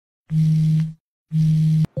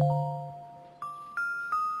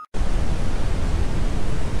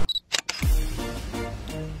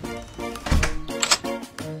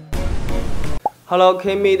Hello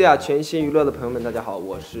K Media 全新娱乐的朋友们，大家好，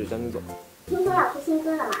我是江金左。听说要出新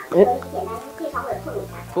歌了嘛？可以简单介绍或者透露一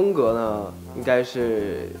下。风格呢，应该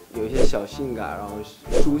是有一些小性感，然后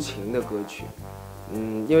抒情的歌曲。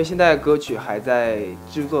因为现在歌曲还在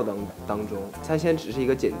制作当中，它现在只是一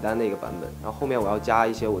个简单的一个版本，然后后面我要加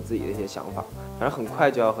一些我自己的一些想法，反正很快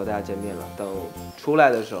就要和大家见面了。等出来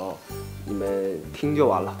的时候，你们听就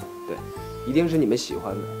完了，对，一定是你们喜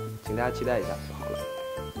欢的，请大家期待一下就好了。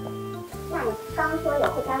那你刚说有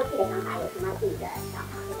会加入自己的想法，有什么自己的想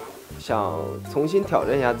法会加入？想重新挑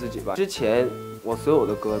战一下自己吧。之前我所有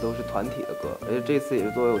的歌都是团体的歌，而且这次也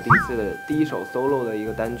是作为我第一首 solo 的一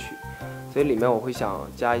个单曲，所以里面我会想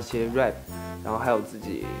加一些 rap， 然后还有自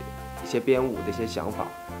己一些编舞的一些想法，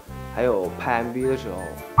还有拍 MV 的时候，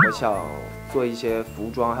我想做一些服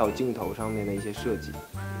装还有镜头上面的一些设计。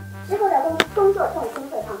之后的工作重心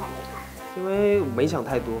会放在哪块？因为没想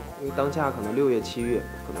太多，因为当下可能6月、7月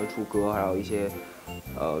可能出歌，还有一些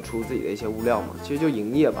出自己的一些物料嘛，其实就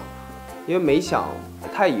营业吧。因为没想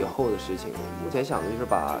太以后的事情，目前想的就是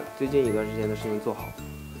把最近一段时间的事情做好。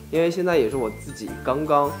因为现在也是我自己刚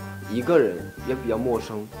刚一个人，也比较陌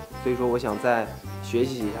生，所以说我想再学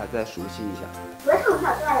习一下，再熟悉一下。除了唱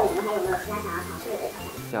跳之外的你们还有没有其他想要尝试的挑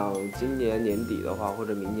战？像今年年底的话，或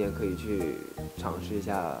者明年可以去尝试一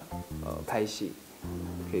下拍戏，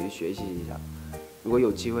可以学习一下。如果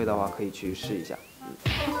有机会的话，可以去试一下。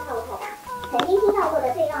曾经听到过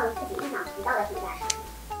的最让自己印象提到的评价是？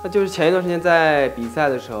那就是前一段时间在比赛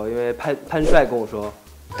的时候，因为潘帅跟我说，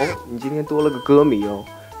哦，你今天多了个歌迷哦。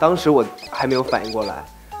当时我还没有反应过来，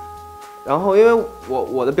然后因为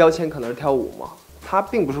我的标签可能是跳舞嘛，他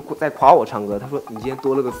并不是在夸我唱歌，他说你今天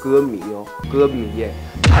多了个歌迷哦，歌迷耶，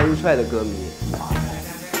潘帅的歌迷，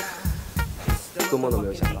做梦都没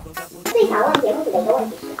有想到。最想问节目组的一个问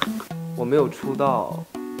题是，我没有出道，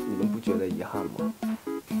你们不觉得遗憾吗？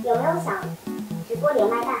有没有想直播连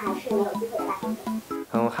麦，但还是没有机会的大学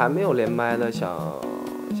生？还没有连麦的，想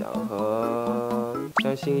和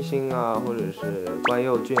像星星啊，或者是关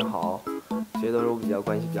佑、俊豪，这些都是我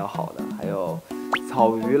关系比较好的。还有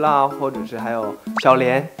草鱼啦，或者是还有小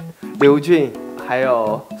莲、刘俊，还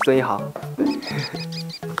有孙一航。对。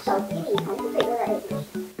手机里重复最多的类型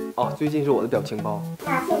是？哦，最近是我的表情包。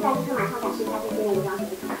那现在就是马上展示一下最新的一张是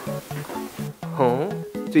什么？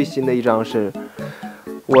最新的一张是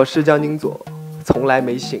我是江金左，从来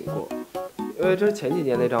没醒过。因为这是前几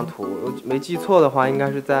年那张图，我没记错的话，应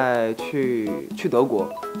该是在去德国。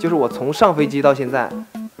就是我从上飞机到现在，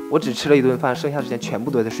我只吃了一顿饭，剩下的时间全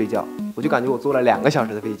部都在睡觉。我就感觉我坐了2个小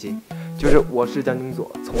时的飞机。就是我是江金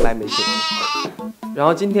左，从来没醒过。然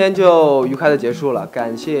后今天就愉快的结束了，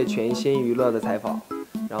感谢全新娱乐的采访。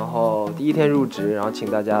然后第一天入职，然后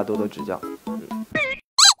请大家多多指教。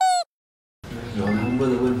然后他们问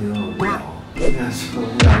的问题都很无聊，现在是很无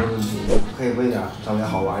聊的问题，可以问点稍微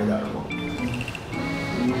好玩一点的吗？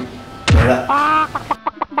没了。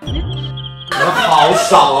人好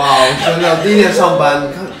少啊！我真的第一天上班，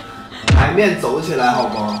你看台面走起来好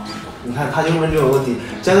吗？你看他就问这种问题，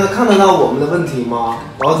真的看得到我们的问题吗？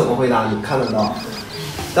我要怎么回答你？看得到，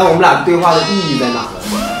但我们俩对话的意义在哪呢？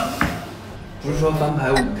不是说翻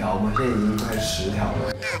牌5条吗？现在已经快10条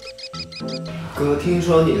了。哥，听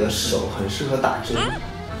说你的手很适合打针，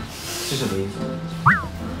是什么意思？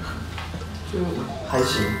就还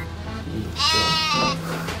行，是吧？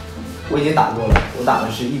我已经打过了，我打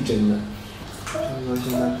的是1针的。张哥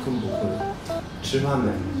现在困不困？吃饭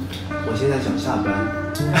没？我现在想下班。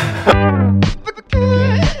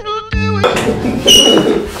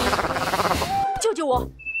救救我！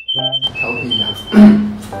调皮一下。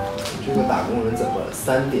这个打工人怎么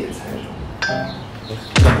3点才走？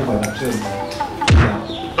那不回答这个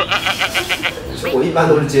我一般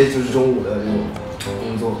都是接就是中午的这种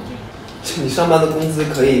工作。你上班的工资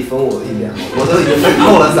可以分我一点吗？我都已经被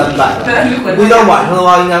扣了300了，估计到晚上的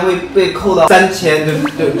话应该会被扣到3000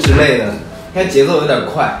就之类的。现在节奏有点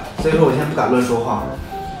快，所以说我现在不敢乱说话。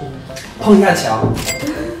碰一下墙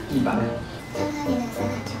，100。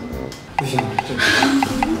不行，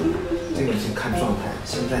这个是看状态。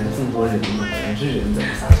现在这么多人，全是人，怎么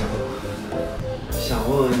撒娇？想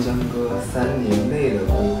问问江哥3年内的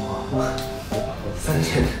规划。3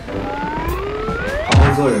年，好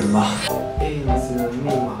好做人吧。ENG 的密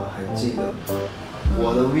码还记得？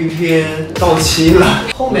我的 VPN 到期了，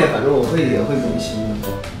后面反正也会更新的。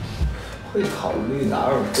会考虑打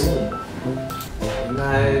耳洞吗？应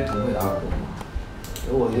该不会打耳洞吧？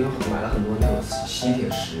因为我已经买了很多那种吸铁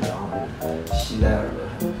石，然后吸在耳朵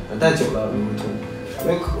上，戴久了耳朵会痛。因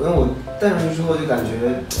为我戴上去之后就感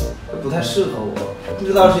觉不太适合我，不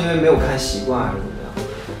知道是因为没有看习惯还是怎么样。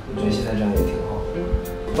我觉得现在这样也挺好。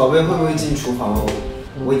宝贝会不会进厨房？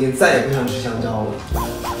我已经再也不想吃香蕉了，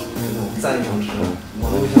真的，我再也不想吃了。我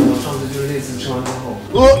那个香蕉上次就是那次吃完之后，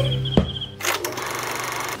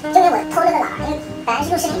就因为我偷这个喇，因为本来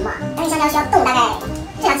是录视频嘛，但是香蕉需要冻大概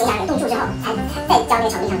至少几下，冻住之后才再浇那个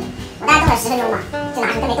炒米上去。我大概冻了10分钟吧，就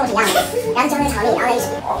拿出跟没冻是一样的，然后浇那个炒米，然后再一直。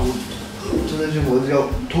真的是我就要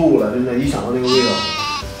吐了，真的，一想到那个味道。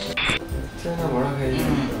现在马上可以。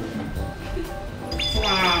现在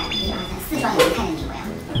4双眼睛看着你，我呀。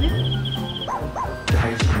开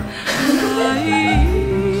心。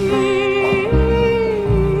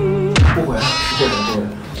不回来，不回来，不回来。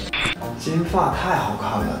金发太好看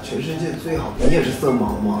了，全世界最好。你也是色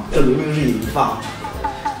盲吗？这明明是银发，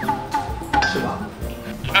是吧？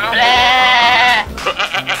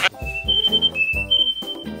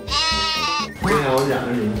对呀，我染的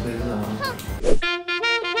是银灰色啊。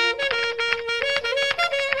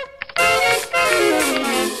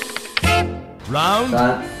Round 3、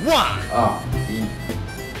 1. 2、1。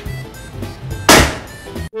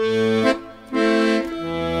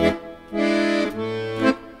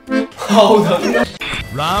好疼啊！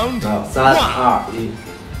 Round 3、2、1。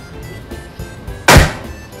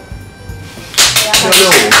665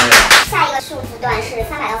可以。下一个数字段是300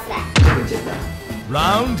到400。这个简单。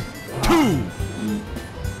 Round 2.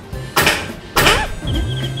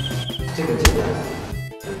 这个简单。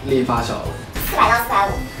力发小了。400到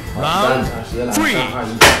450。好，3、直接来，3、2、1。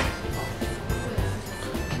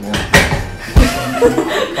没有。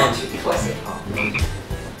放弃，妥协啊！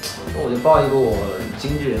那我就报一个我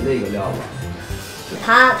经纪人的一个料吧。因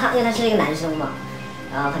为他是一个男生嘛，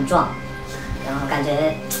然后很壮，然后感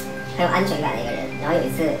觉很有安全感的一个人。然后有一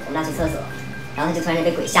次我们俩去厕所，然后他就突然间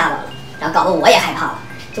被鬼吓到了，然后搞得我也害怕了。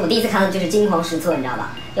就我第一次看到就是惊慌失措，你知道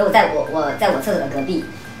吧？因为我在我厕所的隔壁，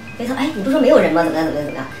所以他哎，你不是说没有人吗？怎么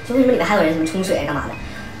样？就为什么里面还有人什么冲水啊干嘛的？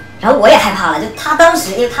然后我也害怕了，就他当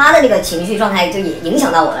时因为他的那个情绪状态就也影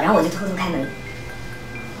响到我了，然后我就偷偷开门，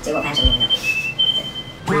结果发生了。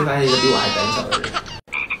终于发现一个比我还胆小的人。